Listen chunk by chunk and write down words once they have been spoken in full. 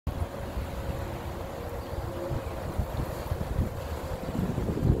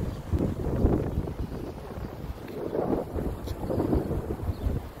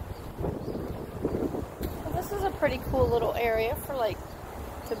pretty cool little area for like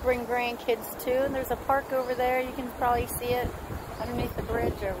to bring grandkids to. And there's a park over there. You can probably see it underneath the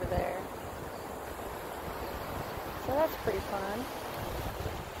bridge over there. So that's pretty fun.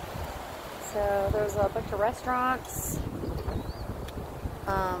 So there's a bunch of restaurants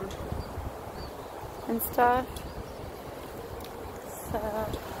and stuff. So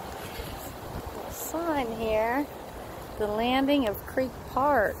a sign here, the landing of Creek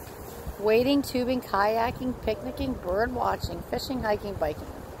Park. Wading, tubing, kayaking, picnicking, bird watching, fishing, hiking, biking.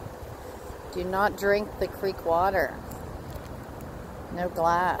 Do not drink the creek water. No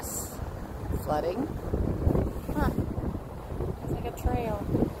glass. Flooding. Huh. It's like a trail.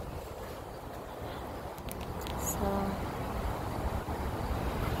 So.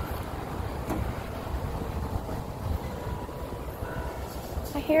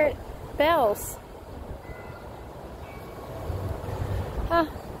 I hear bells. Huh.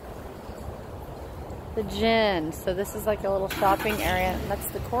 The gin. So this is like a little shopping area. That's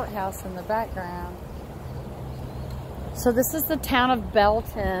the courthouse in the background. So this is the town of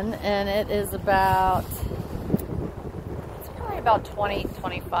Belton, and it is about, it's probably about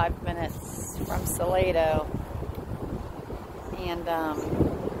 20-25 minutes from Salado. And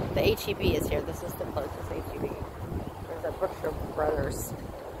the H-E-B is here. This is the closest H-E-B. There's a Brookshire Brothers.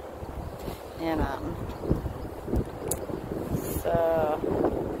 And so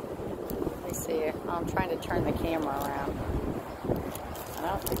see, I'm trying to turn the camera around. I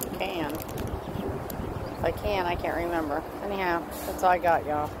don't think you can. If I can, I can't remember. Anyhow, that's all I got,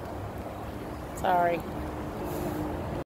 y'all. Sorry.